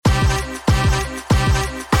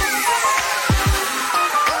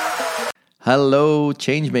Hello,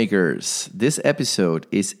 changemakers. This episode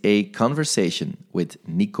is a conversation with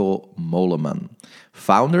Nico Moleman,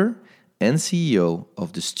 founder and CEO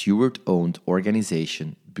of the steward-owned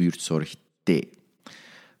organization BuurtzorgT.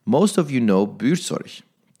 Most of you know Buurtzorg,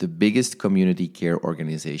 the biggest community care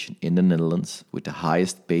organization in the Netherlands with the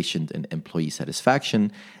highest patient and employee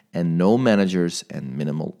satisfaction and no managers and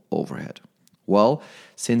minimal overhead. Well,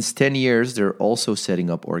 since 10 years, they're also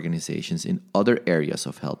setting up organizations in other areas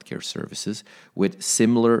of healthcare services with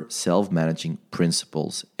similar self-managing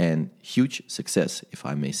principles and huge success, if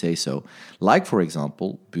I may say so, like, for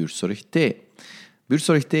example, BuurtzorgT.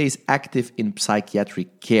 BuurtzorgT is active in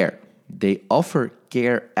psychiatric care. They offer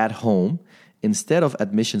care at home instead of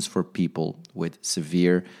admissions for people with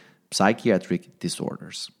severe psychiatric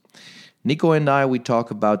disorders. Nico and I, we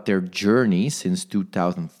talk about their journey since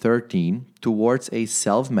 2013 towards a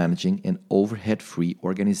self-managing and overhead-free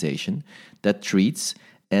organization that treats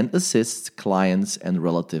and assists clients and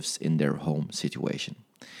relatives in their home situation.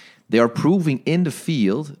 They are proving in the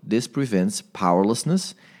field this prevents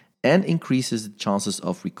powerlessness and increases the chances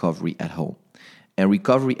of recovery at home. And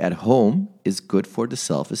recovery at home is good for the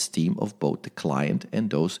self-esteem of both the client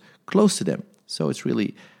and those close to them. So it's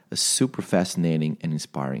really a super fascinating and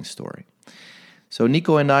inspiring story. So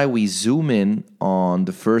Nico and I, we zoom in on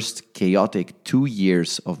the first chaotic 2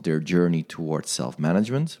 years of their journey towards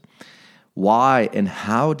self-management, why and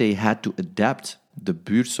how they had to adapt the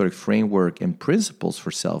Buurtzorg framework and principles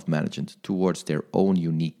for self-management towards their own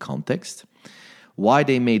unique context, why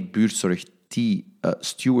they made BuurtzorgT a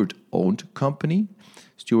steward-owned company.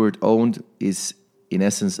 Steward-owned is in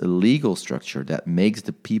essence a legal structure that makes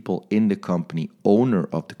the people in the company owner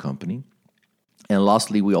of the company. And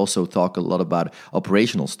lastly, we also talk a lot about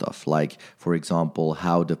operational stuff, like, for example,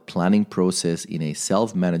 how the planning process in a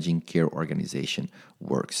self-managing care organization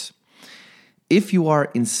works. If you are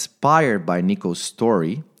inspired by Nico's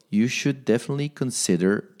story, you should definitely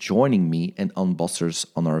consider joining me and Unbossers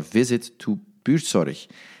on our visit to Buurtzorg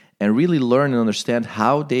and really learn and understand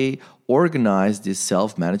how they organize this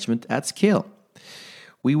self-management at scale.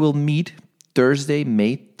 We will meet Thursday,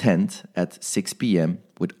 May 10th at 6 p.m.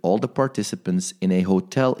 with all the participants in a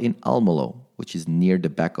hotel in Almelo, which is near the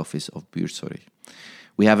back office of Buurtzorg.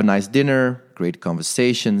 We have a nice dinner, great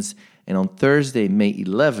conversations, and on Thursday, May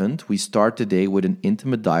 11th, we start the day with an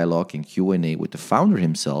intimate dialogue and Q&A with the founder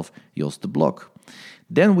himself, Jos de Blok.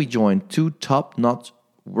 Then we join 2 top-notch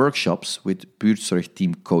workshops with Buurtzorg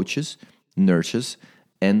team coaches, nurses,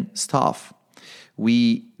 and staff.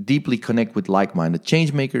 We deeply connect with like-minded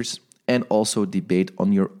changemakers and also debate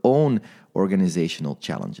on your own organizational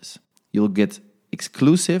challenges. You'll get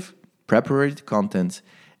exclusive, prepared content,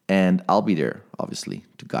 and I'll be there, obviously,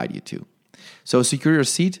 to guide you too. So secure your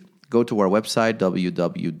seat, go to our website,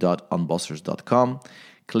 www.unbossers.com,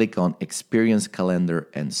 click on Experience Calendar,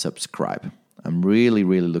 and subscribe. I'm really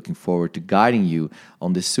looking forward to guiding you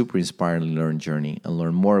on this super inspiring learn journey and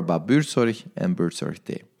learn more about Buurtzorg and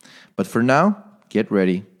BuurtzorgT. But for now, get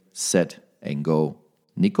ready, set, and go.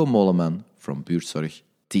 Nico Moleman from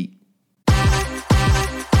BuurtzorgT.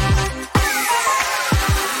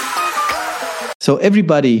 So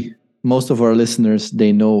everybody, most of our listeners,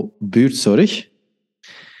 they know Buurtzorg.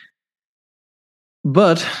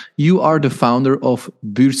 But you are the founder of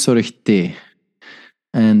BuurtzorgT.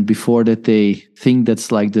 And before that, they think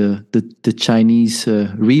that's like the Chinese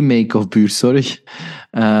remake of Buurtzorg.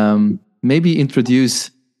 Maybe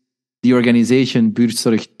introduce the organization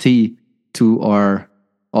BuurtzorgT to our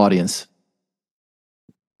audience.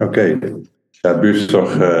 Okay.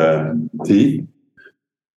 BuurtzorgT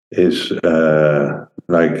is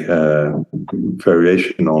like a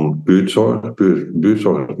variation on Buurtzorg.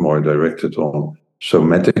 Buurtzorg is more directed on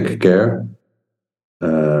somatic care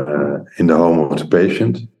in the home of the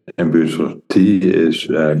patient, and BuurtzorgT is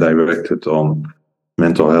directed on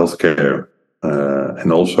mental health care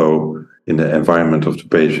and also in the environment of the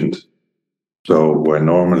patient. So where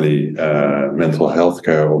normally mental health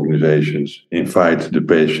care organizations invite the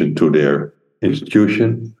patient to their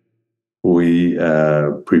institution, we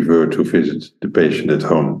prefer to visit the patient at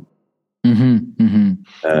home. So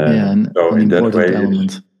in that way,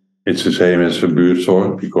 it's the same as a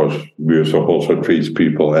Buurtzorg, because Buurtzorg also treats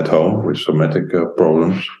people at home with somatic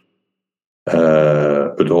problems,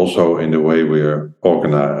 but also in the way we're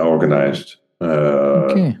organized.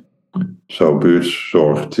 Okay. So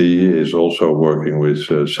BuurtzorgT is also working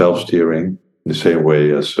with self-steering the same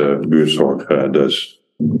way as Buurtzorg does.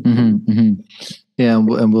 Yeah,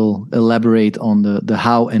 and we'll elaborate on the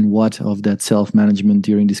how and what of that self-management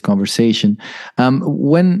during this conversation.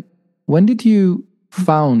 When did you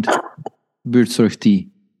found BuurtzorgT?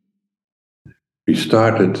 We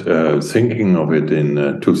started thinking of it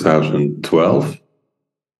in 2012.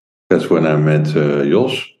 That's when I met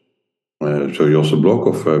Jos. So Jos de Blok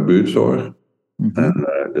of Buurtzorg. Mm-hmm. And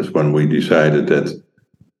that's when we decided that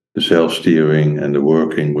the self-steering and the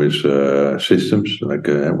working with systems,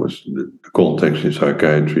 was the context in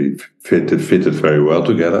psychiatry fitted very well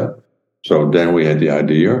together. So then we had the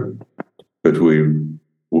idea, but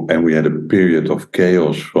we had a period of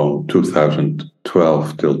chaos from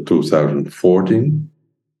 2012 till 2014.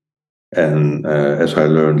 And as I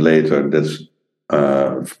learned later, that's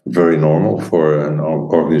very normal for an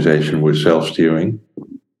organization with self-steering,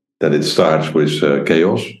 that it starts with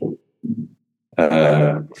chaos.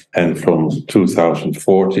 And from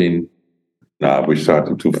 2014, we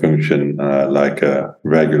started to function like a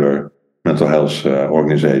regular mental health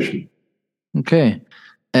organization. Okay.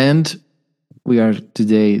 And we are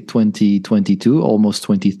today 2022, almost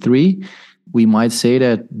 23. We might say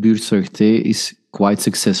that BuurtzorgT is quite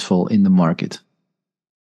successful in the market.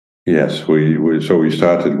 Yes, we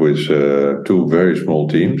started with 2 very small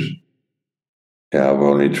teams.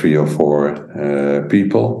 Only 3 or 4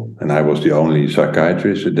 people, and I was the only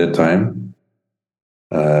psychiatrist at that time.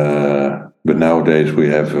 But nowadays we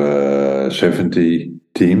have 70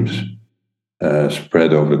 teams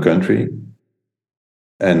spread over the country,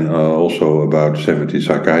 and also about 70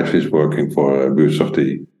 psychiatrists working for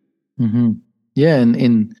BuurtzorgT. Mm-hmm. Yeah,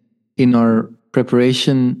 and in our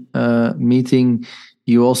preparation meeting,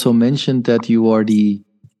 you also mentioned that you are the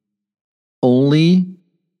only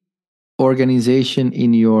organization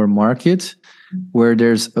in your market where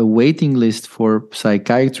there's a waiting list for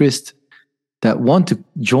psychiatrists that want to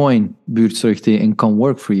join BuurtzorgT and come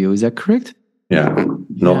work for you. Is that correct? Yeah,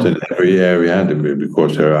 not in every area,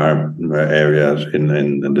 because there are areas in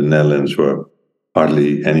the Netherlands where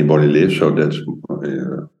hardly anybody lives, so that's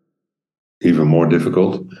even more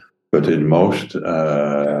difficult. But in most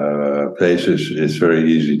places, it's very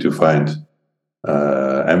easy to find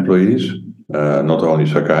employees. Not only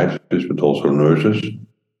psychiatrists, but also nurses.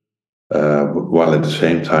 While at the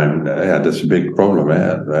same time, that's a big problem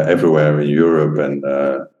everywhere in Europe and,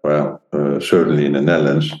 certainly in the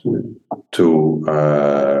Netherlands, to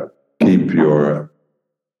keep your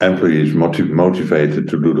employees motivated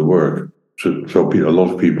to do the work. So a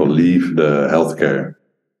lot of people leave the healthcare,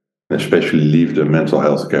 especially leave the mental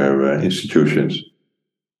health care institutions.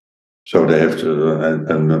 So they have to,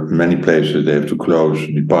 and many places they have to close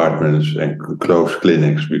departments and close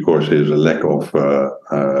clinics because there's a lack of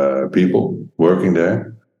people working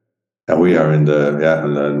there. And we are in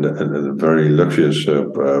the very luxurious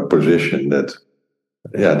position that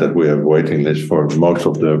we have waiting lists for most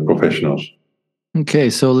of the professionals. Okay,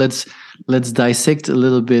 so let's dissect a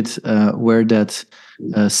little bit where that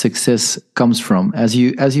success comes from. As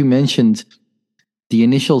you mentioned, the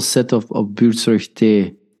initial setup of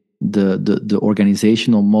BuurtzorgT, the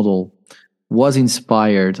organizational model, was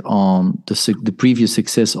inspired on the previous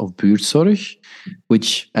success of Buurtzorg,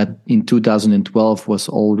 which in 2012 was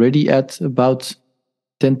already at about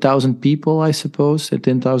 10,000 people, I suppose, at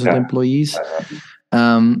 10,000 employees.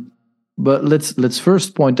 But let's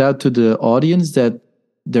first point out to the audience that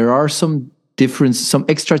there are some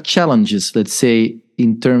extra challenges, let's say,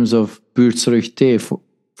 in terms of BuurtzorgT.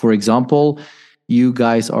 For example, you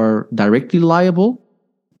guys are directly liable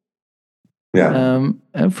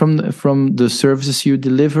from the services you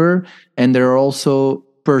deliver, and there are also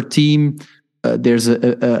per team there's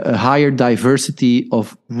a higher diversity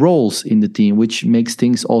of roles in the team, which makes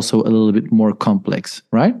things also a little bit more complex,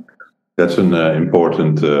 right? That's an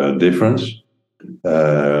important difference.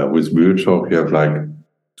 With Buurtzorg, you have like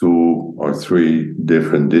 2 or 3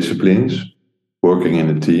 different disciplines working in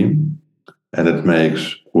a team, and it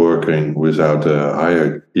makes working without a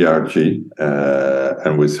higher hierarchy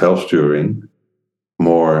and with self-steering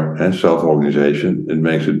more and self-organization. It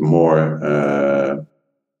makes it more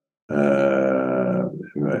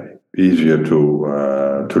easier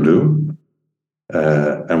to do.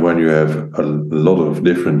 And when you have a lot of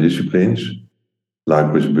different disciplines,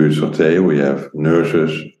 like with BuurtzorgT, we have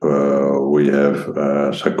nurses, we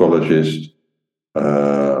have psychologists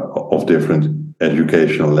of different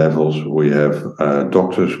educational levels, we have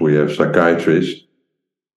doctors, we have psychiatrists.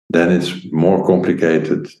 Then it's more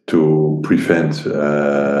complicated to prevent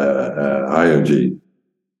hierarchy.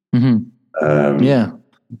 Mm-hmm.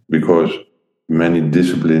 Because many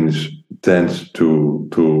disciplines tend to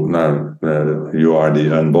you are the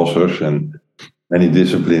unbossers, and many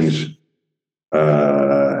disciplines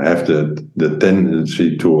have the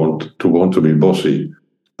tendency to want to be bossy.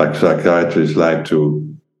 Like psychiatrists like to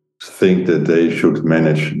think that they should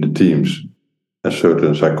manage the teams, and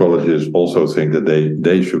certain psychologists also think that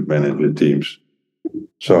they should manage the teams.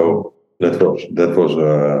 So that was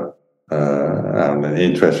an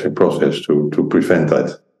interesting process to prevent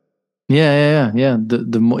that. Yeah.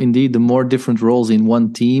 The more different roles in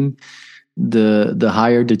one team, the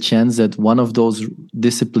higher the chance that one of those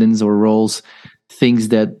disciplines or roles thinks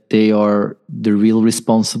that they are the real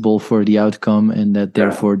responsible for the outcome, and that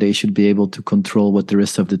therefore they should be able to control what the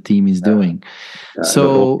rest of the team is doing.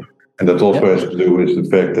 So, that also has to do with the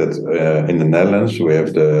fact that in the Netherlands we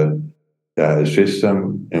have a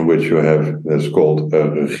system in which you have, that's called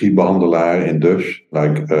regiebehandelaar in Dutch,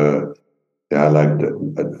 like the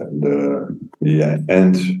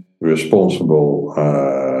end responsible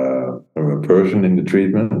person in the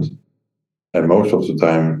treatment, and most of the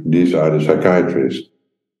time these are the psychiatrists.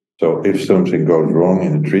 So if something goes wrong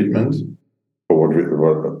in the treatment, for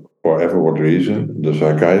what reason, the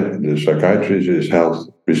psychiatrist is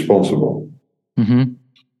held responsible. Mm-hmm.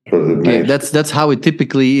 So that's how it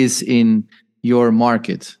typically is in your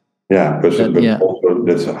market. Yeah, but also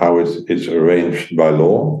that's how it's arranged by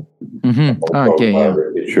law.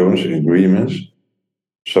 Mm-hmm. Insurance agreements.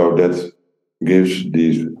 So that gives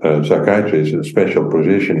these psychiatrists a special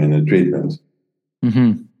position in the treatment.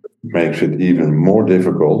 Mm-hmm. Makes it even more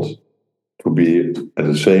difficult to be at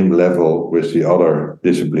the same level with the other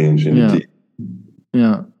disciplines in the team.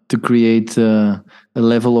 Yeah, to create a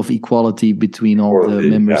level of equality between all the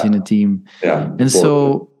members in a team. Yeah. And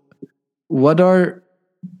so, what are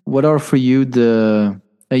for you the?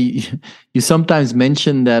 You sometimes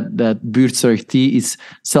mention that BuurtzorgT is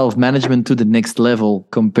self-management to the next level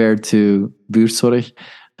compared to Buurtzorg.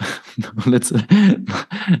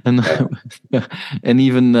 And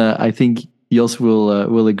even I think Jos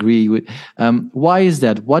will agree with. Why is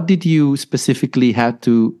that? What did you specifically have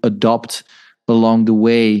to adopt along the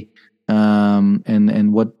way,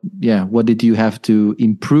 and what did you have to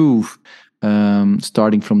improve,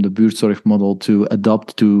 starting from the Buurtzorg model to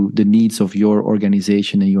adopt to the needs of your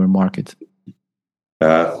organization and your market?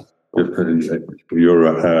 You're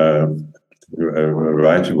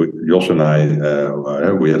right. Jos and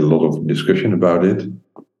I, we had a lot of discussion about it,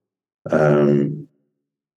 and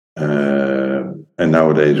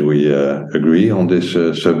nowadays we agree on this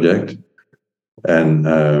subject. And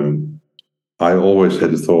I always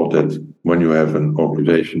had the thought that when you have an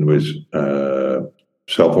organization with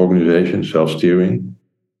self-organization, self-steering,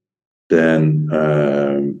 then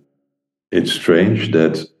it's strange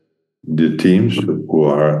that the teams who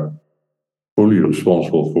are fully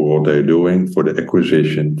responsible for what they're doing, for the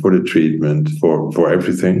acquisition, for the treatment, for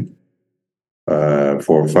everything,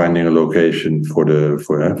 for finding a location for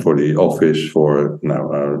the office, for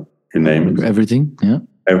you name it, everything,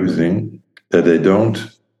 everything, that they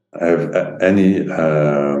don't have any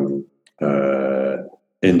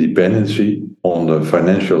independency on the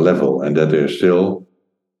financial level, and that they're still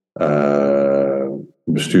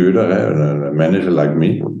bestuurder, a manager like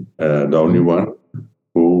me, the only one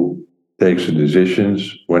who takes the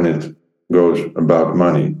decisions when it goes about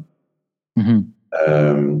money. Mm-hmm.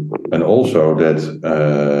 And also that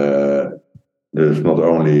there's not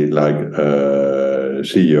only like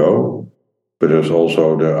CEO, but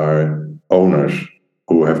there are owners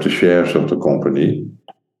who have the shares of the company,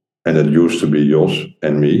 and that used to be Jos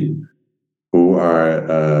and me, who are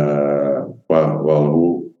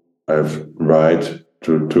who have right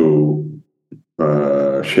to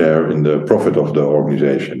share in the profit of the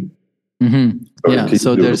organization. Mm-hmm.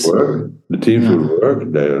 So the teams will work.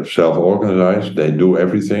 They're self-organized. They do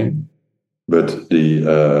everything, but the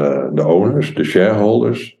owners, the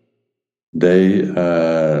shareholders, they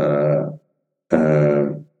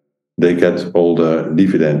get all the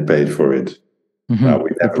dividend paid for it. Mm-hmm. Now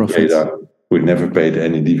we never paid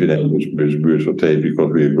any dividend with BuurtzorgT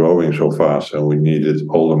because we are growing so fast and we needed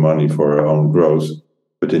all the money for our own growth.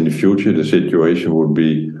 But in the future, the situation would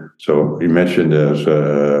be, so imagine there's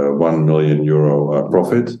a €1 million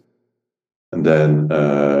profit, and then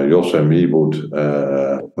Jos and me would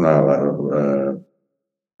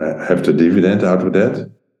have the dividend out of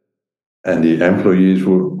that, and the employees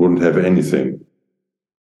wouldn't have anything.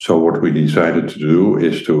 So what we decided to do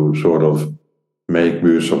is to sort of make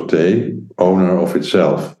BuurtzorgT owner of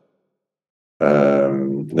itself.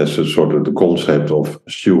 That's a sort of the concept of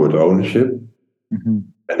steward ownership. Mm-hmm.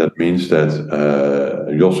 And that means that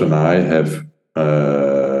Jos and I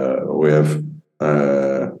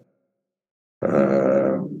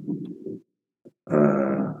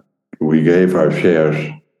we gave our shares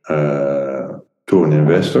to an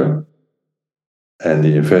investor, and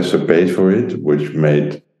the investor paid for it, which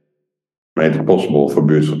made it possible for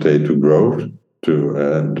BuurtzorgT to grow,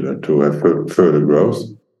 to have further growth.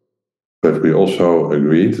 But we also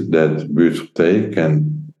agreed that BuurtzorgT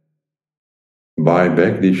can buy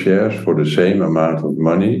back these shares for the same amount of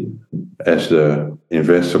money as the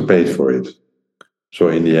investor paid for it. So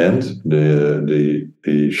in the end,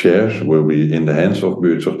 the shares will be in the hands of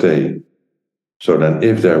BuurtzorgT. So then,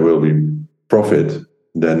 if there will be profit,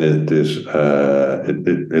 then it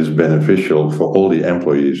is beneficial for all the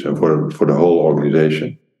employees and for the whole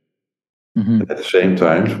organization. Mm-hmm. At the same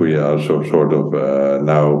time, we are also sort of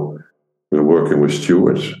now we're working with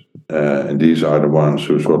stewards, and these are the ones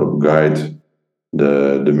who sort of guide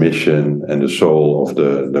the mission and the soul of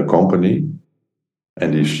the company.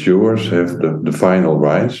 And these stewards have the final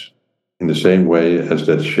rights in the same way as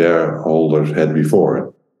that shareholders had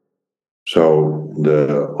before. So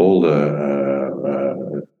all the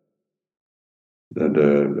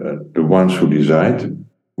ones who decide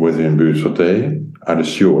within BuurtzorgT are the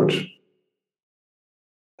stewards,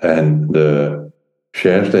 and the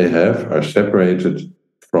shares they have are separated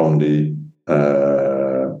from the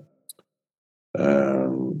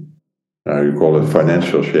how you call it,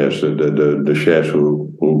 financial shares, the shares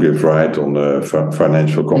who give right on the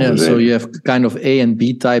financial compensation. Yeah, so you have kind of A and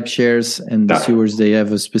B type shares, and the stewards, they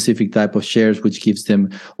have a specific type of shares which gives them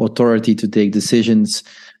authority to take decisions,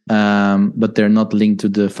 but they're not linked to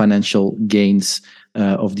the financial gains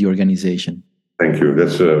of the organization. Thank you.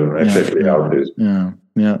 That's exactly how it is.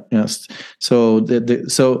 Yes. So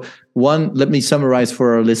let me summarize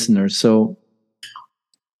for our listeners. So,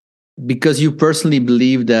 because you personally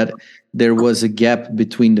believe that there was a gap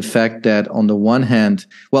between the fact that on the one hand,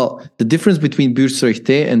 well, the difference between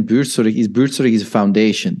BuurtzorgT and Buurtzorg is a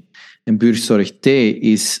foundation, and BuurtzorgT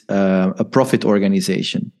is a profit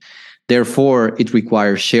organization. Therefore, it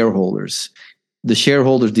requires shareholders. The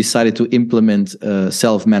shareholders decided to implement a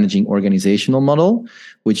self-managing organizational model,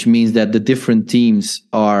 which means that the different teams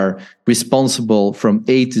are responsible from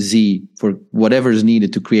A to Z for whatever is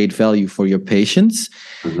needed to create value for your patients.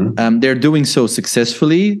 Mm-hmm. They're doing so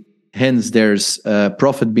successfully. Hence, there's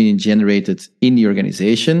profit being generated in the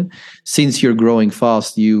organization. Since you're growing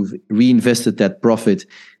fast, you've reinvested that profit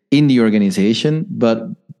in the organization, but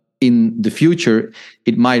in the future,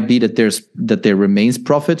 it might be that there remains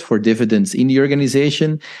profit for dividends in the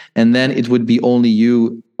organization, and then it would be only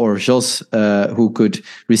you or Jos who could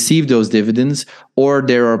receive those dividends. Or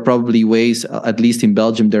there are probably ways, at least in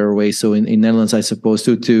Belgium, there are ways. So in Netherlands, I suppose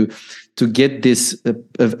to get this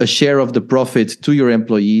a share of the profit to your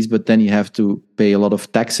employees, but then you have to pay a lot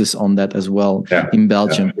of taxes on that as well in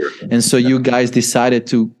Belgium. Yeah, sure. And so you guys decided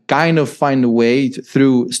to kind of find a way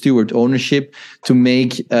through steward ownership to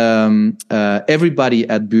make everybody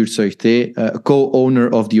at BuurtzorgT a co-owner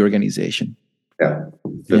of the organization. Yeah,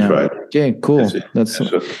 that's right. Okay, cool.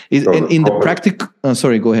 In the practical.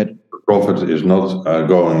 Sorry, go ahead. The profit is not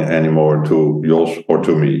going anymore to Jos or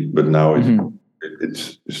to me, but now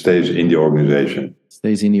it stays in the organization.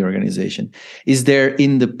 Is there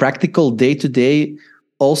in the practical day-to-day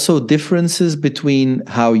also differences between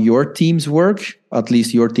how your teams work, at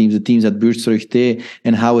least your teams, the teams at BuurtzorgT,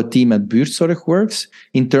 and how a team at Buurtzorg works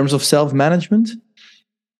in terms of self-management?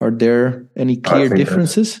 Are there any clear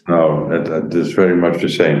differences? No, that's very much the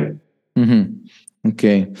same. Mm-hmm.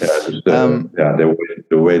 Okay. The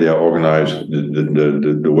way they are organized,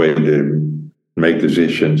 the way they make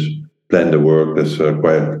decisions, plan the work, that's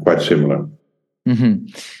quite similar. Mm-hmm.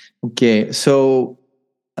 Okay, so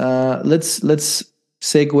let's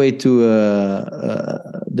segue to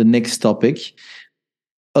the next topic.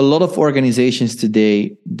 A lot of organizations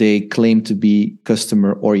today, they claim to be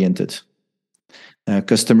customer-oriented,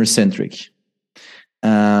 customer-centric.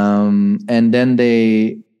 And then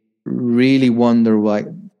they really wonder,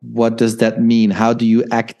 what does that mean? How do you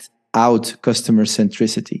act out customer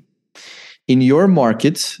centricity? In your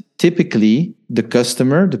market, typically the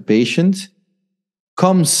customer, the patient,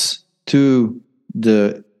 comes to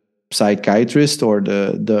the psychiatrist or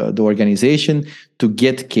the organization to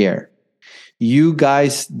get care. You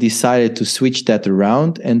guys decided to switch that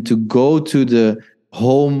around and to go to the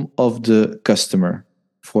home of the customer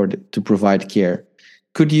to provide care.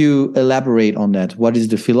 Could you elaborate on that? What is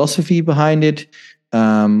the philosophy behind it?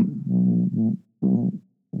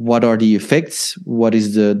 What are the effects? What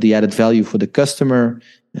is the added value for the customer?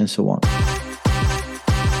 And so on.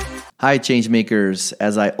 Hi, Changemakers.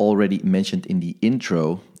 As I already mentioned in the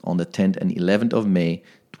intro, on the 10th and 11th of May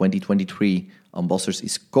 2023, Ambassadors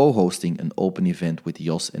is co-hosting an open event with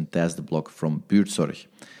Jos and Thijs de Blok from Buurtzorg.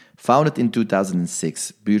 Founded in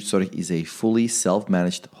 2006, Buurtzorg is a fully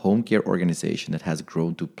self-managed home care organization that has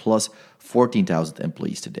grown to plus 14,000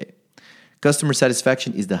 employees today. Customer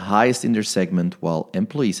satisfaction is the highest in their segment, while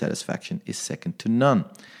employee satisfaction is second to none.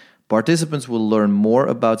 Participants will learn more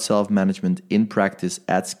about self-management in practice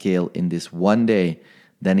at scale in this one day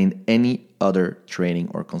than in any other training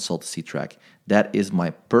or consultancy track. That is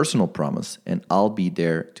my personal promise, and I'll be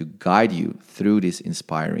there to guide you through this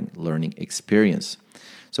inspiring learning experience.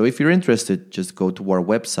 So if you're interested, just go to our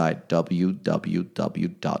website,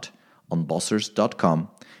 www.onbossers.com,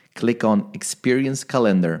 click on Experience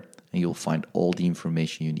Calendar, and you'll find all the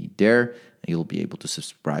information you need there, and you'll be able to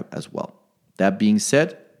subscribe as well. That being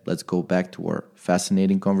said, let's go back to our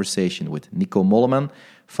fascinating conversation with Nico Moleman,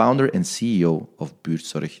 founder and CEO of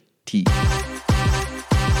BuurtzorgT.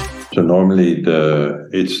 So normally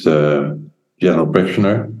it's the general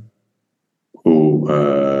practitioner who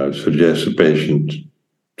suggests the patient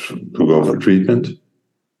to go for treatment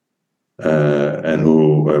and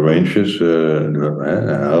who arranges,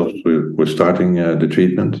 helps with starting the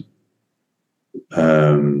treatment.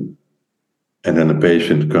 And then the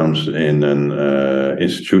patient comes in an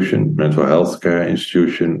institution, mental health care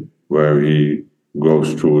institution, where he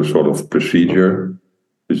goes through a sort of procedure.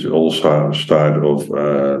 It's also start of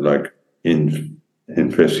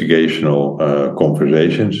investigational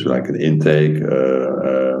conversations, like an intake,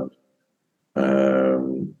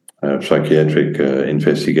 psychiatric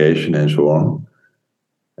investigation, and so on.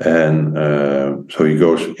 And so he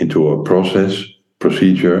goes into a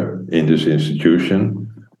procedure in this institution,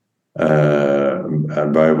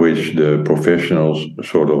 by which the professionals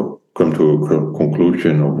sort of come to a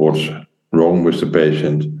conclusion of what's wrong with the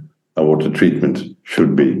patient and what the treatment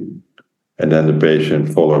should be. And then the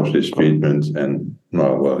patient follows this treatment, and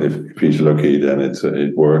if he's lucky, then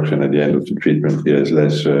it works, and at the end of the treatment he has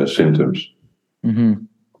less symptoms. Mm-hmm.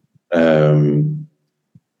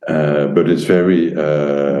 But it's very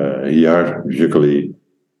hierarchically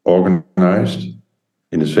organized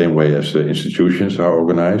in the same way as the institutions are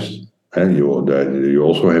organized. And you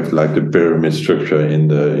also have like the pyramid structure in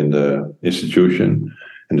the institution,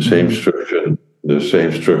 and the same structure. The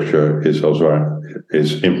same structure is also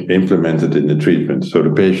implemented in the treatment. So the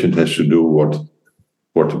patient has to do what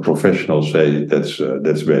the professionals say that's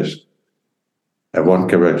best. And one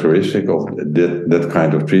characteristic of that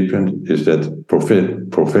kind of treatment is that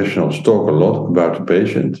professionals talk a lot about the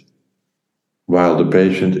patient, while the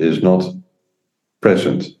patient is not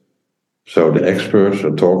present. So the experts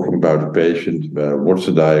are talking about the patient, what's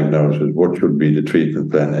the diagnosis, what should be the treatment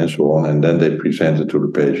plan, and so on, and then they present it to the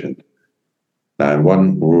patient. Now,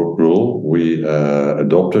 one rule we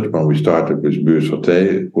adopted when we started with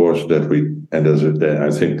BuurtzorgT was that I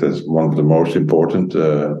think that's one of the most important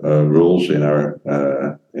rules in our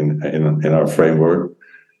in our framework,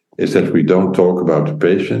 is that we don't talk about the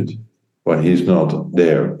patient when he's not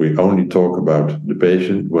there. We only talk about the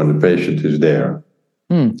patient when the patient is there.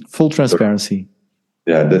 Full transparency.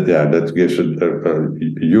 So, that gives a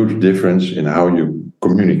huge difference in how you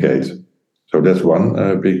communicate. So that's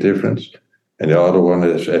one big difference. And the other one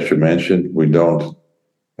is, as you mentioned, we don't,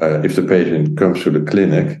 if the patient comes to the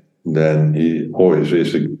clinic, then he always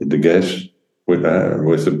is the guest with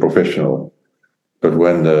the professional. But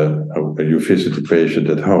when you visit the patient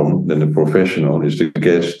at home, then the professional is the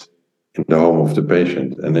guest in the home of the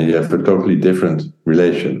patient. And then you have a totally different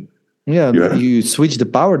relation. Yeah, you switch the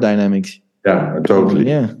power dynamics. Yeah, totally.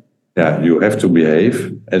 Yeah, you have to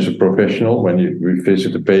behave as a professional when you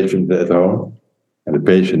visit the patient at home. And the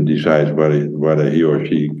patient decides whether he or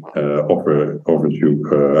she offers you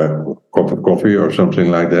a cup of coffee or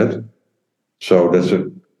something like that. So that's a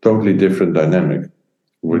totally different dynamic,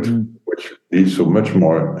 which leads to much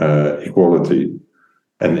more equality.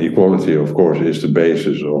 And equality, of course, is the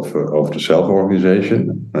basis of the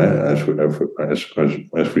self-organization, as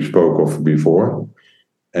we spoke of before.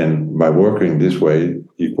 And by working this way,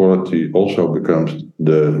 equality also becomes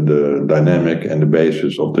the dynamic and the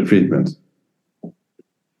basis of the treatment.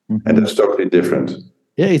 And that's totally different.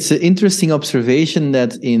 Yeah, it's an interesting observation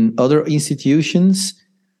that in other institutions,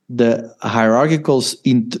 the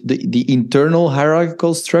the internal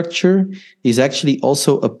hierarchical structure is actually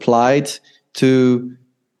also applied to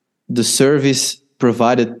the service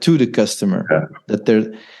provided to the customer. Yeah.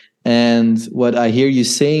 And what I hear you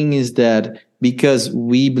saying is that because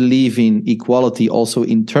we believe in equality also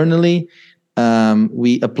internally,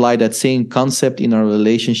 we apply that same concept in our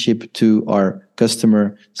relationship to our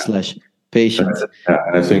customer/patient.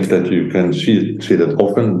 I think that you can see that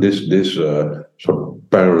often, this sort of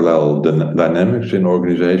parallel dynamics in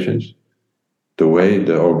organizations. The way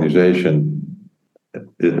the organization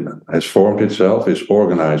has formed itself, is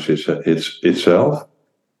organized itself,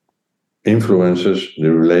 influences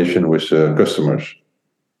the relation with the customers.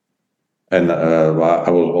 And I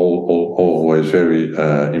was always very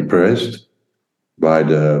impressed by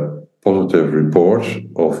the positive reports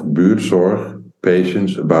of Buurtzorg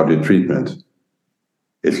patients about their treatment.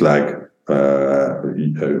 It's like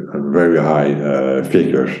very high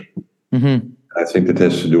figures. Mm-hmm. I think it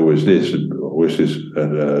has to do with this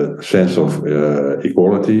sense of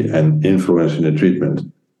equality and influence in the treatment,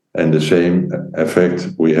 and the same effect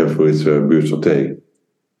we have with BuurtzorgT.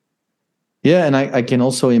 Yeah, and I can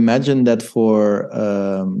also imagine that for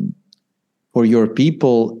your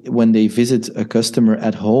people, when they visit a customer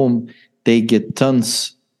at home, they get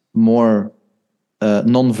tons more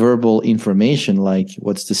non-verbal information, like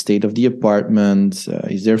what's the state of the apartment,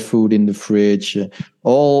 is there food in the fridge,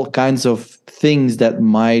 all kinds of things that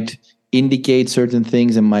might indicate certain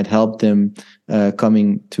things and might help them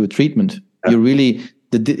coming to a treatment. You really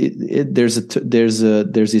there's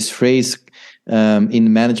this phrase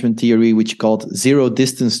in management theory which called zero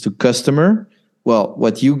distance to customer. Well,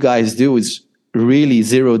 what you guys do is really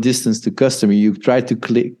zero distance to customer. You try to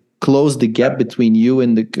close the gap between you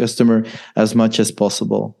and the customer as much as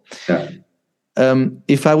possible. Yeah.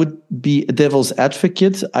 If I would be a devil's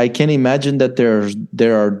advocate, I can imagine that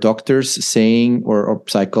there are doctors saying, or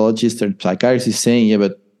psychologists or psychiatrists saying, yeah,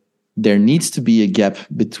 but there needs to be a gap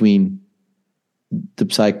between the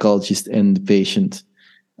psychologist and the patient.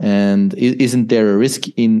 And isn't there a risk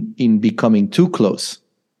in becoming too close?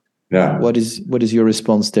 Yeah. What is your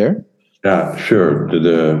response there? Yeah, sure.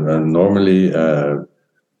 Normally,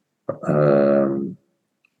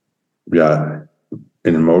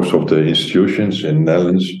 in most of the institutions in the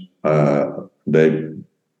Netherlands, they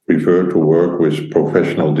prefer to work with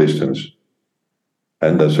professional distance.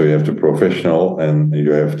 And so you have the professional, and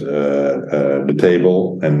you have the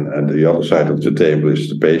table, and the other side of the table is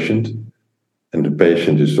the patient. And the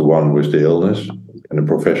patient is the one with the illness, and the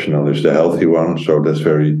professional is the healthy one. So that's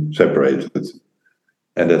very separated.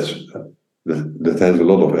 And that has a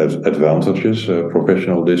lot of advantages,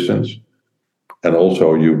 professional distance. And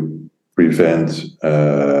also you prevent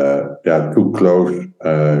too close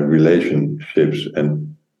relationships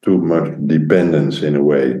and too much dependence in a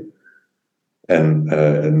way. And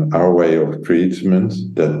in our way of treatment,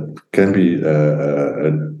 that can be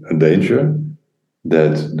a danger,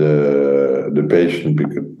 that the patient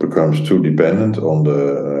becomes too dependent on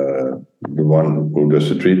the one who does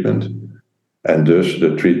the treatment, and thus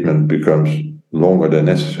the treatment becomes longer than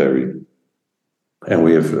necessary. And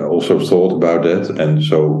we have also thought about that, and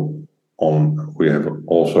so we have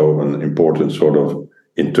also an important sort of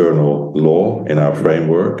internal law in our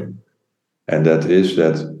framework, and that is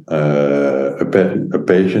that a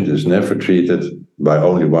patient is never treated by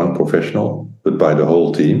only one professional, but by the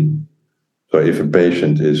whole team. So if a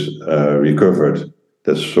patient is recovered,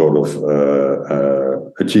 that's sort of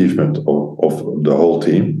achievement of the whole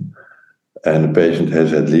team. And the patient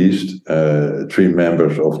has at least 3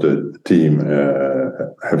 members of the team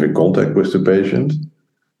having contact with the patient.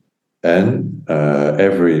 And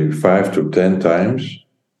every 5 to 10 times,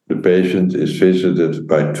 the patient is visited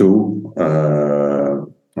by 2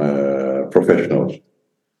 professionals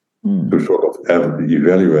to sort of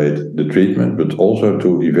evaluate the treatment, but also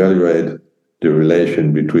to evaluate the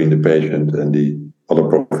relation between the patient and the other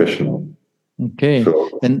professional. Okay.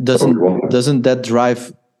 And doesn't that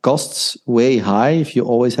drive costs way high if you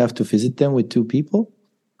always have to visit them with 2 people?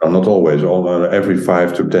 Not always, every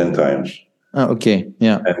 5 to 10 times. Oh, okay,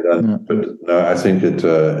 yeah. And but no, I think it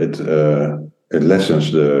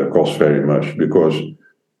lessens the cost very much, because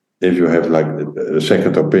if you have like a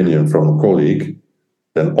second opinion from a colleague,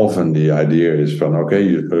 then often the idea is from, okay,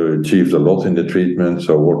 you achieved a lot in the treatment,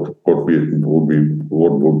 so what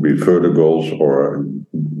would be further goals, or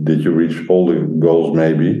did you reach all the goals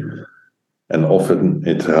maybe? And often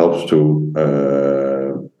it helps to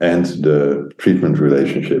end the treatment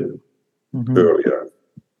relationship earlier.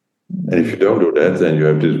 And if you don't do that, then you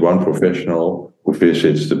have this one professional who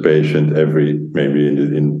visits the patient maybe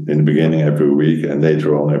in the beginning every week, and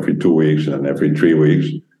later on every 2 weeks, and every 3 weeks.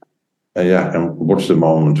 And what's the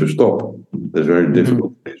moment to stop? That's very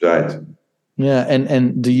difficult to decide. Yeah,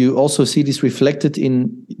 and do you also see this reflected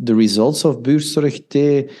in the results of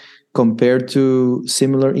BuurtzorgT compared to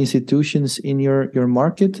similar institutions in your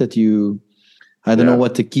market? That I don't know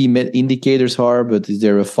what the key indicators are, but is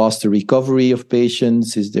there a faster recovery of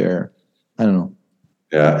patients? Is there, I don't know.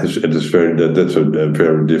 Yeah, that's a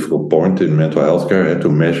very difficult point in mental health care to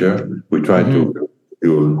measure. We try to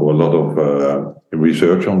do a lot of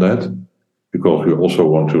research on that, because we also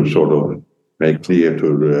want to sort of make clear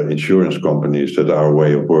to the insurance companies that our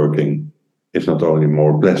way of working is not only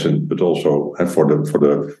more pleasant, but also for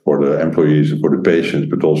the employees and for the patients,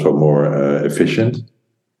 but also more efficient.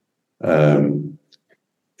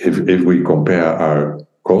 If we compare our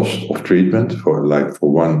cost of treatment for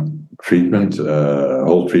one treatment,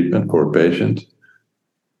 whole treatment for a patient,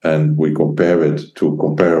 and we compare it to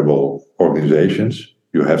comparable organizations.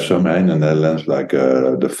 You have some in the Netherlands, like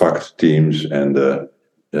the FACT teams and the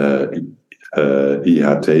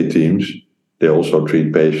IHT teams. They also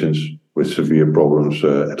treat patients with severe problems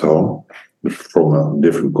at home from a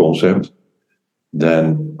different concept.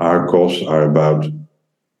 Then our costs are about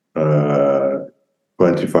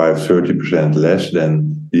 25-30% less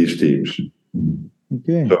than these teams.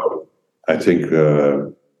 Okay. So I think,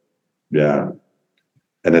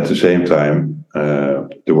 and at the same time,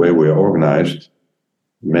 the way we are organized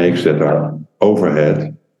makes that our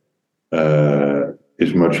overhead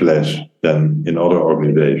is much less than in other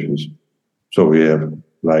organizations. So we have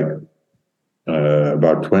like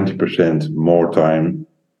about 20% more time,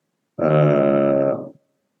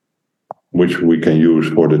 which we can use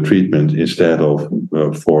for the treatment instead of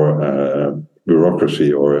for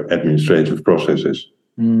bureaucracy or administrative processes.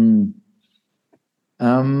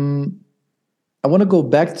 I want to go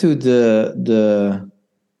back to the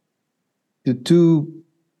two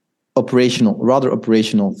rather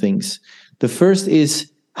operational things. The first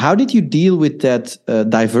is, how did you deal with that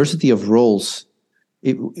diversity of roles?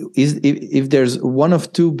 If there's one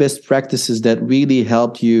of two best practices that really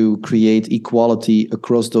helped you create equality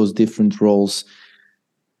across those different roles,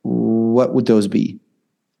 what would those be?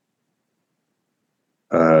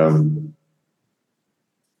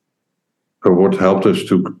 So what helped us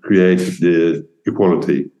to create the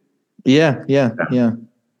equality? Yeah.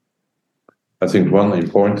 I think one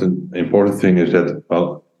important thing is that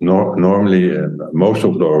normally most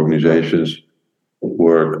of the organizations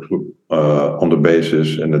work on the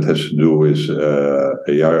basis, and it has to do with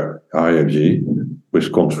hierarchy,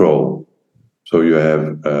 with control. So you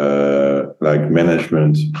have like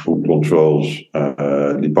management who controls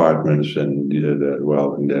departments, and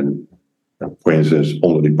and then, for instance,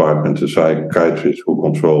 on the department, the psychiatrist who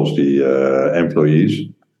controls the employees,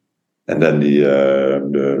 and then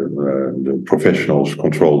the professionals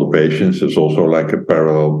control the patients. It's also like a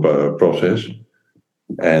parallel process.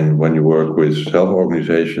 And when you work with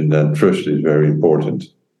self-organization, then trust is very important.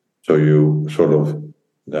 So you sort of,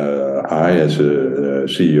 I as a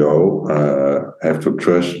CEO have to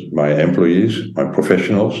trust my employees, my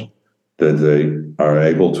professionals, that they are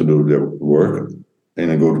able to do their work in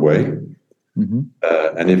a good way. Mm-hmm.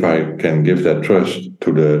 And if I can give that trust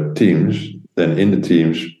to the teams, then in the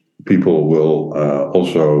teams, people will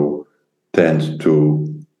also tend to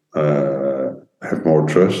have more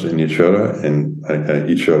trust in each other and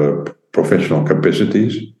each other professional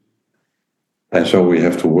capacities. And so we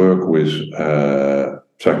have to work with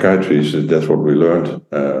psychiatrists. That's what we learned,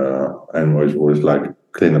 and with like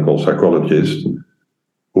clinical psychologists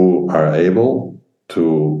who are able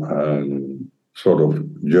to sort of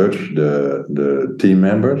judge the team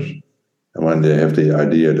members, and when they have the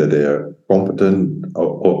idea that they are competent,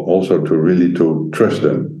 also to really to trust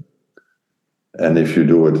them. And if you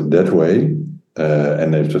do it that way,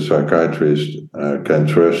 and if the psychiatrist can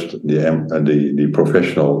trust the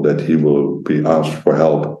professional that he will be asked for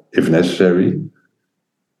help if necessary,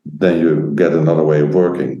 then you get another way of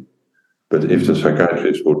working. But if the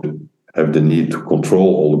psychiatrist would have the need to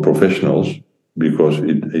control all the professionals because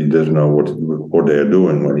he doesn't know what they are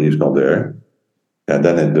doing when he's not there, and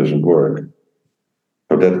then it doesn't work.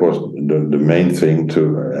 So that was the main thing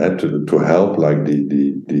to help, like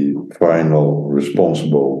the final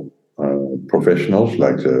responsible professionals,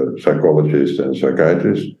 like the psychologists and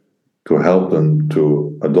psychiatrists, to help them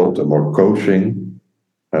to adopt a more coaching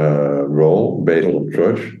role based on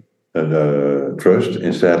trust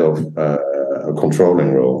instead of a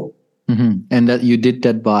controlling role. Mm-hmm. And that you did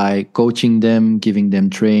that by coaching them, giving them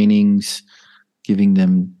trainings, giving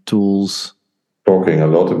them tools, talking a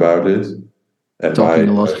lot about it. And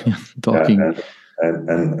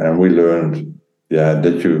and we learned, that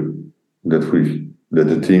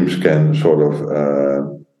the teams can sort of,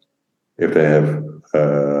 if they have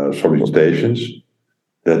solicitations,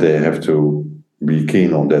 that they have to be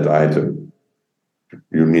keen on that item.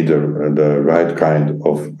 You need the right kind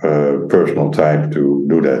of personal type to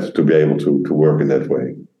do that, to be able to work in that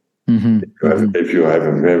way. Mm-hmm. If you have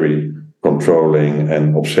a very controlling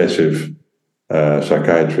and obsessive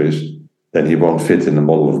psychiatrist, then he won't fit in the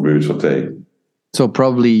model of BuurtzorgT. So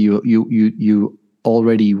probably you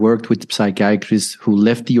already worked with psychiatrists who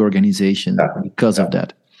left the organization because of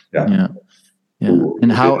that. Yeah.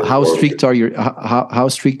 And how strict are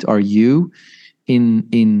you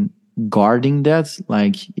in guarding that?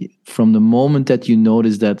 Like from the moment that you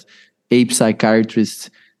notice that a psychiatrist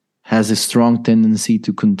has a strong tendency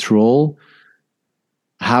to control,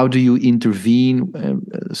 how do you intervene?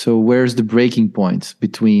 So where's the breaking point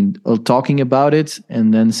between talking about it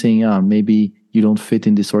and then saying, maybe you don't fit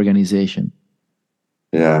in this organization?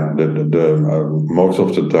 Yeah, most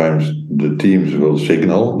of the times the teams will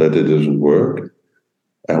signal that it doesn't work,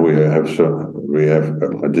 and at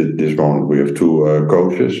this moment we have two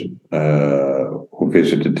coaches who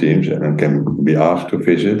visit the teams and can be asked to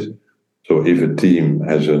visit. So if a team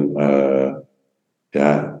has a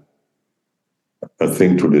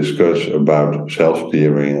thing to discuss about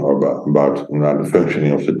self-steering or about the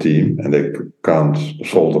functioning of the team, and they can't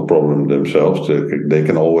solve the problem themselves, they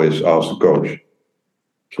can always ask the coach.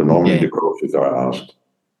 So normally the coaches are asked.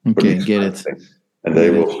 Okay, get it. And they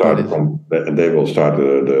will start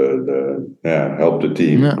help the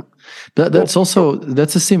team. Yeah.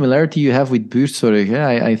 That's a similarity you have with Buurtzorg. Yeah?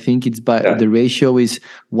 I think the ratio is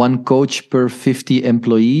 1 coach per 50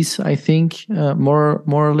 employees, I think, more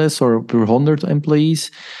or less, or per 100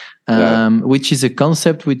 employees, which is a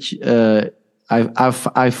concept which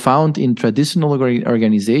I've found in traditional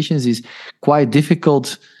organizations is quite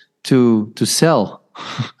difficult to sell.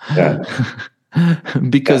 Yeah.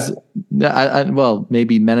 Because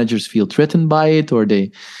maybe managers feel threatened by it, or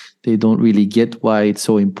they don't really get why it's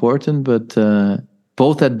so important. But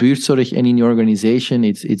both at Buurtzorg and in your organization,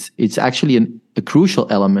 it's actually a crucial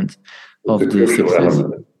element of the success.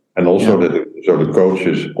 Element. And also the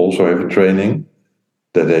coaches also have a training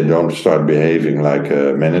that they don't start behaving like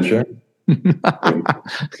a manager.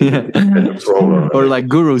 Or like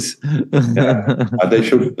gurus. They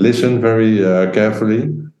should listen very carefully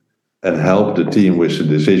and help the team with the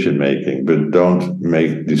decision making, but don't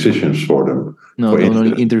make decisions for them. No, don't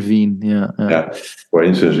only intervene. Yeah. For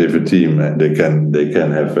instance, if a team they can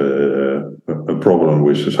have a problem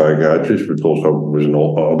with the psychiatrist, but also with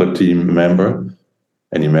another team member.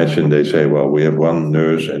 And imagine they say, "Well, we have one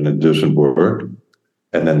nurse and it doesn't work,"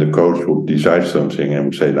 and then the coach will decide something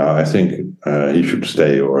and say, "Now, I think he should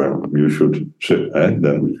stay, or you should."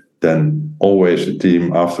 Then always the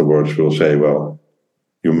team afterwards will say, "Well,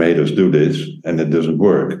 you made us do this and it doesn't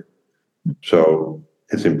work." So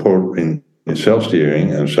it's important in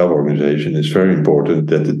self-steering and self-organization. It's very important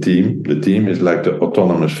that the team is like the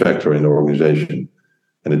autonomous factor in the organization,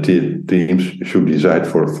 and the teams should decide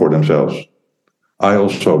for themselves. I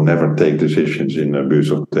also never take decisions in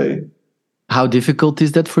BuurtzorgT. How difficult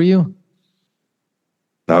is that for you?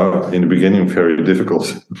 Now, in the beginning, very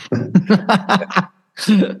difficult.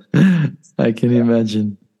 I can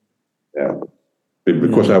imagine. Yeah.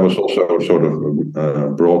 Because I was also sort of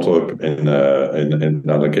brought up in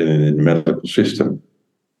the medical system,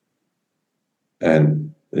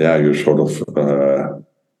 and you're sort of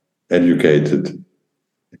educated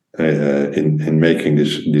in making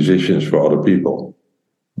these decisions for other people.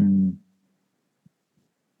 Mm.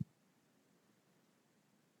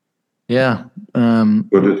 Yeah,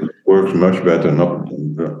 but it works much better not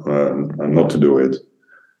to do it.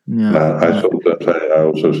 Yeah, I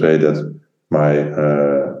also say that my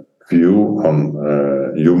view on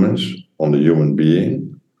humans, on the human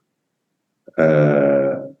being,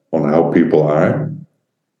 on how people are,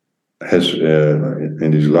 has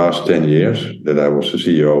in these last 10 years that I was the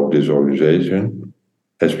CEO of this organization,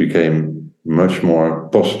 has become much more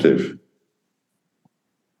positive.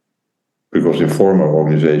 Because in former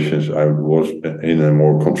organizations I was in a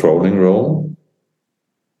more controlling role,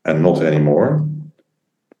 and not anymore.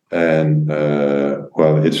 And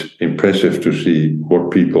it's impressive to see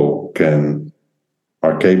what people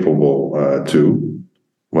are capable to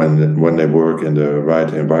when they work in the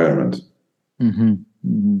right environment. Mm-hmm.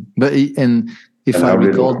 Mm-hmm. But if I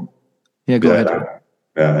recall, go ahead.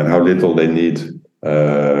 Yeah, and how little they need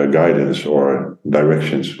guidance or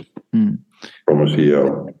directions from a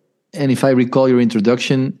CEO. And if I recall your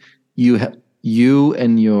introduction, you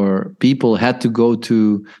and your people had to go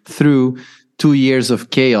through 2 years of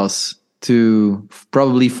chaos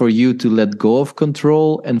probably for you to let go of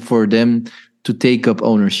control and for them to take up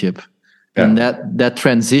ownership. Yeah. And that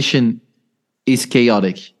transition is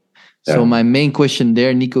chaotic. Yeah. So my main question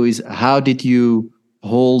there, Nico, is how did you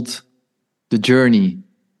hold the journey?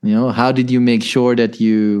 How did you make sure that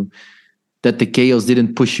the chaos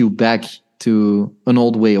didn't push you back to an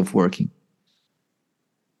old way of working?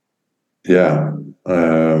 Yeah.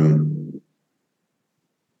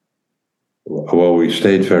 Well, we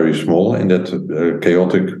stayed very small in that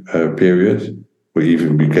chaotic period. We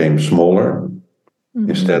even became smaller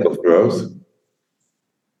instead of growth.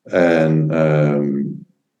 And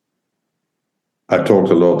I talked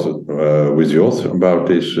a lot with Jot about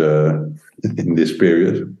this in this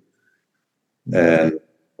period. And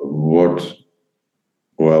what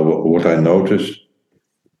I noticed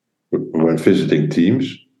when visiting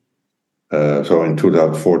teams, so in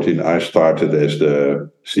 2014 I started as the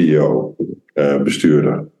CEO,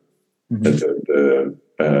 bestuurder.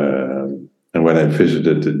 And when I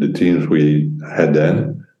visited the teams we had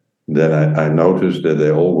then I noticed that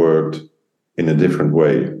they all worked in a different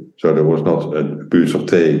way. So there was not a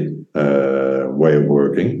BuurtzorgT way of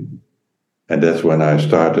working. And that's when I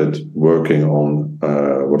started working on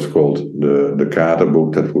what's called the Kader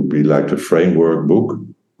book. That would be like the framework book,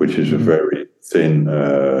 which is a very thin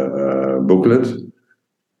booklet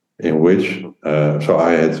in which, so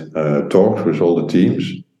I had talks with all the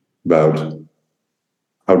teams about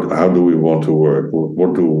how do we want to work?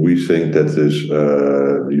 What do we think that is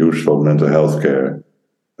useful mental health care?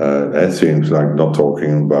 Things like not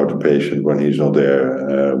talking about the patient when he's not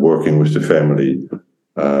there, working with the family,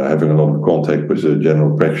 having a lot of contact with the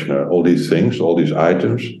general practitioner. All these things, all these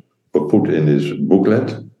items were put in this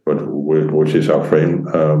booklet, which is our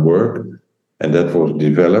framework, and that was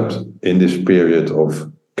developed in this period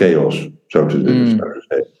of chaos, so to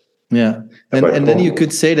say. Yeah, and then you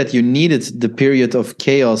could say that you needed the period of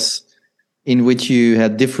chaos in which you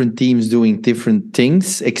had different teams doing different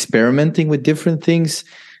things, experimenting with different things,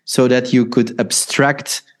 so that you could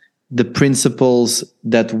abstract the principles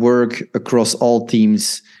that work across all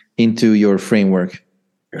teams into your framework.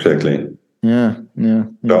 Exactly. Yeah.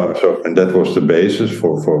 So and that was the basis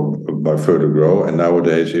for by Further Grow. And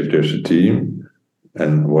nowadays, if there's a team,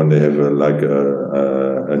 and when they have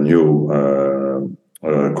a new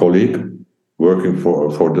colleague working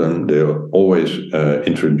for them, they always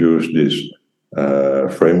introduce this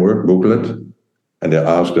framework booklet, and they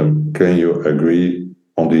ask them, can you agree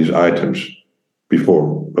on these items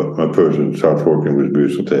before a person starts working with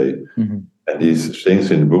BuurtzorgT? And these things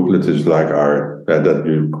in the booklet is like our, that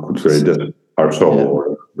you could say that our soul,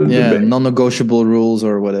 or the non-negotiable rules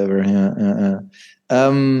or whatever.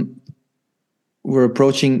 We're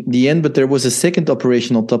approaching the end, but there was a second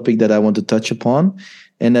operational topic that I want to touch upon,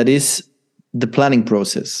 and that is the planning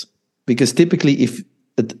process. Because typically, if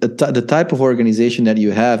the type of organization that you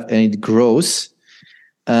have and it grows,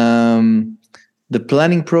 the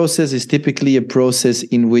planning process is typically a process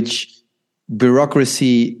in which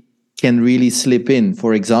bureaucracy can really slip in.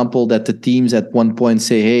 For example, that the teams at one point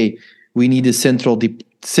say, hey, we need a central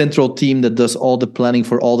team that does all the planning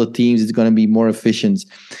for all the teams. It's going to be more efficient.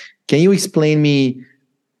 Can you explain me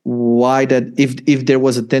why that, if there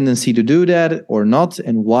was a tendency to do that or not,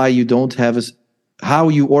 and why you don't have how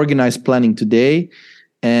you organize planning today,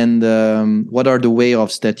 and what are the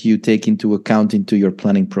way-offs that you take into account into your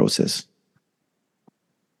planning process?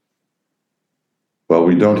 Well,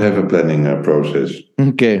 we don't have a planning process.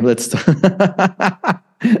 Okay, let's start.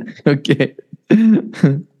 Okay.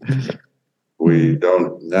 We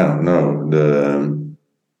don't. No.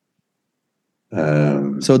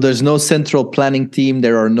 So there's no central planning team.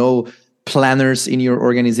 There are no planners in your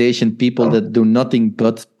organization, people that do nothing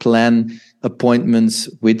but plan appointments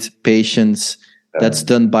with patients. That's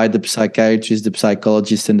done by the psychiatrist, the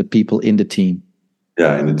psychologist, and the people in the team.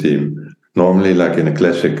 Yeah, in the team. Normally, like in a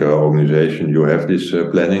classic organization, you have this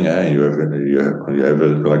planning, and you have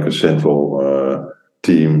like a central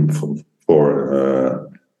team for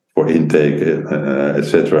intake,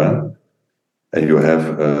 etc. And you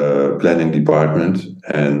have a planning department,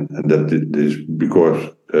 and that is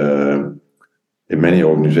because in many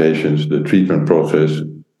organizations the treatment process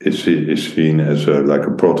is seen as like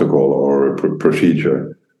a protocol or a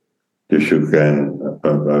procedure. You can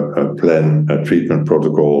plan a treatment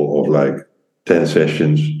protocol of like 10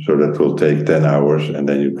 sessions, so that will take 10 hours, and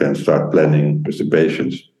then you can start planning with the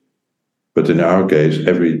patients. But in our case,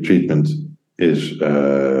 every treatment is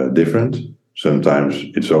different. Sometimes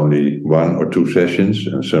it's only 1 or 2 sessions,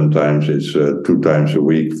 and sometimes it's 2 times a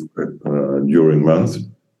week during month,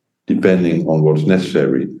 depending on what's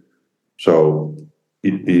necessary. So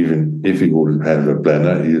even if he would have a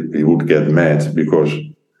planner, he would get mad because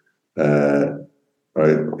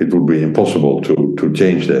it would be impossible to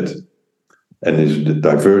change that. And it's the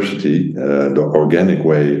diversity, the organic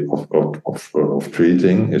way of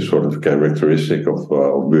treating is sort of characteristic of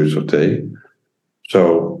BuurtzorgT.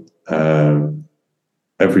 So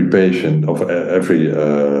every patient, every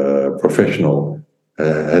professional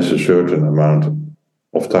has a certain amount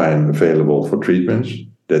of time available for treatments.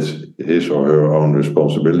 That's his or her own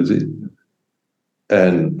responsibility.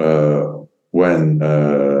 And when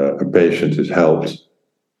a patient is helped,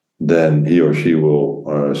 then he or she will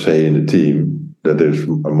say in the team that there's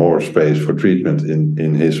more space for treatment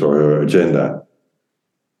in his or her agenda.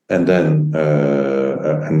 And then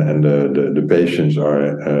the patients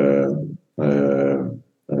are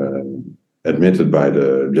admitted by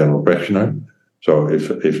the general practitioner. So if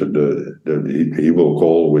he will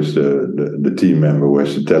call with the team member who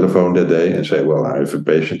has the telephone that day and say, well, I have a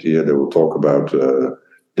patient here. They will talk about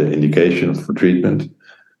the indication for treatment.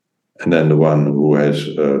 And then the one who has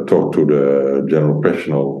talked to the general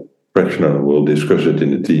practitioner will discuss it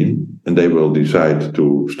in the team, and they will decide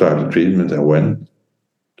to start the treatment and when.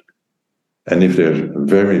 And if there's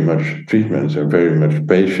very much treatments and very much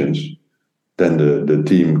patients, then the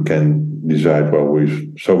team can decide, well,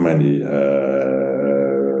 we've so many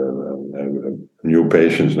new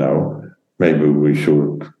patients now, maybe we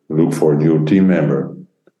should look for a new team member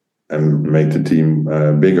and make the team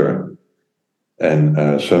bigger. And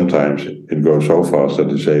sometimes it goes so fast that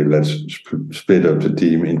they say, let's split up the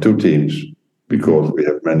team in 2 teams because we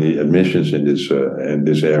have many admissions in this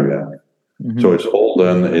area. Mm-hmm. So it's all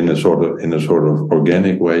done in a sort of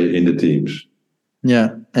organic way in the teams.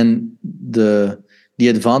 Yeah, and the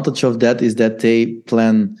advantage of that is that they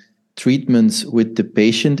plan treatments with the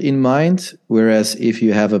patient in mind, whereas if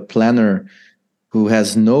you have a planner who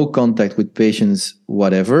has no contact with patients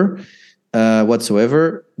whatsoever,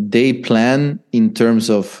 they plan in terms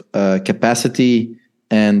of capacity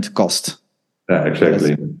and cost. Yeah,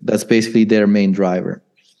 exactly. That's basically their main driver.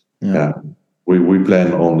 Yeah. We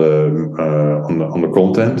plan on the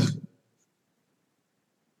content,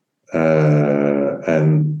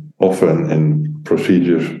 and often in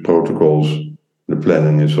procedures, protocols, the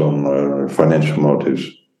planning is on financial motives.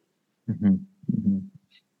 Mm-hmm. Mm-hmm.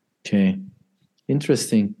 Okay,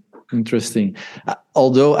 interesting.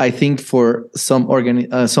 Although I think for some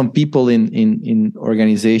people in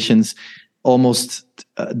organizations, almost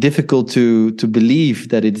difficult to believe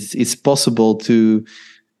that it's possible to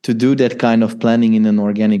do that kind of planning in an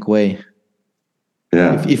organic way.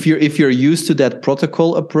 Yeah. If you're used to that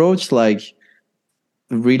protocol approach, like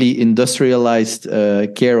really industrialized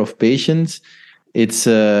care of patients, it's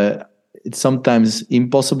sometimes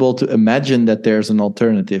impossible to imagine that there's an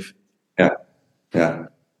alternative. Yeah.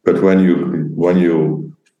 But when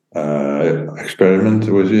you experiment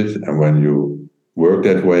with it and when you work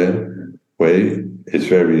that way, it's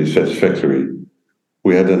very satisfactory.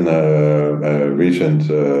 We had a recent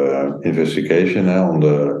investigation on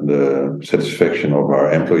the satisfaction of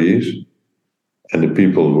our employees, and the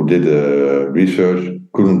people who did the research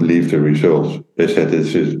couldn't believe the results. They said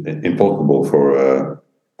this is impossible for a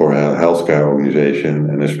healthcare organization,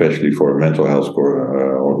 and especially for a mental health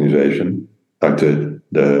organization. Like the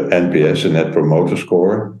NPS, the Net Promoter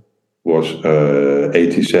Score, was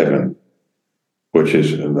 87, which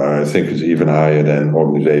is, I think, it's even higher than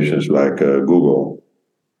organizations like Google.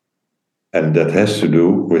 And that has to do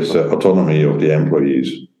with the autonomy of the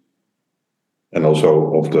employees, and also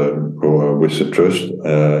with the trust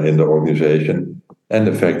in the organization, and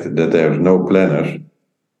the fact that there's no planners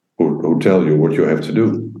who tell you what you have to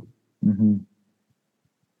do. Mm-hmm.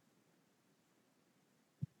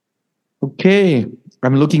 Okay,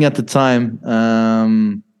 I'm looking at the time.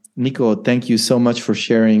 Nico, thank you so much for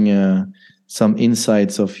sharing some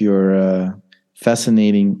insights of your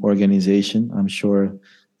fascinating organization. I'm sure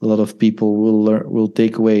a lot of people will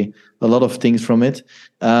take away a lot of things from it.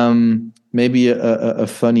 Maybe a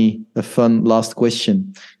fun last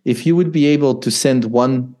question. If you would be able to send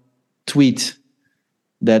one tweet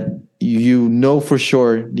that you know for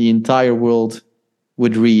sure the entire world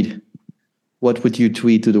would read, what would you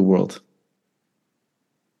tweet to the world?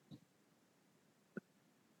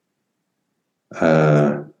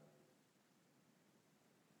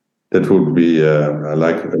 That would be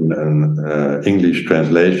like an English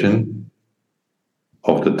translation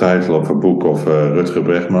of the title of a book of Rutger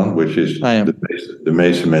Bregman, which is De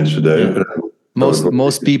meeste mensen deugen. Yeah.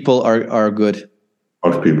 Most people are good.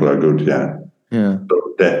 Most people are good, yeah. Yeah.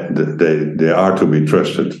 So they are to be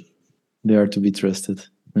trusted. They are to be trusted.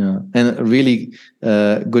 Yeah, and a really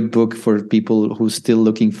good book for people who are still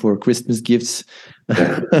looking for Christmas gifts.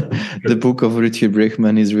 The book of Rutger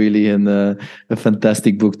Bregman is really a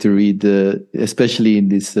fantastic book to read, especially in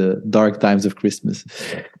these dark times of Christmas.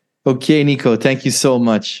 Okay, Nico, thank you so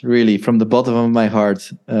much. Really, from the bottom of my heart,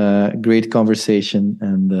 great conversation,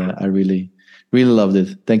 and I really loved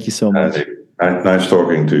it. Thank you so much. Nice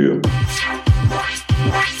talking to you.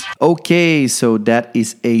 Okay, so that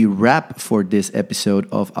is a wrap for this episode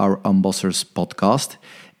of our Unbossers podcast.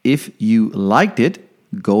 If you liked it,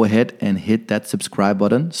 go ahead and hit that subscribe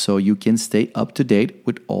button so you can stay up to date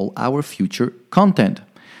with all our future content.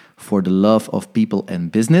 For the love of people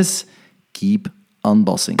and business, keep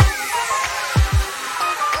unbossing.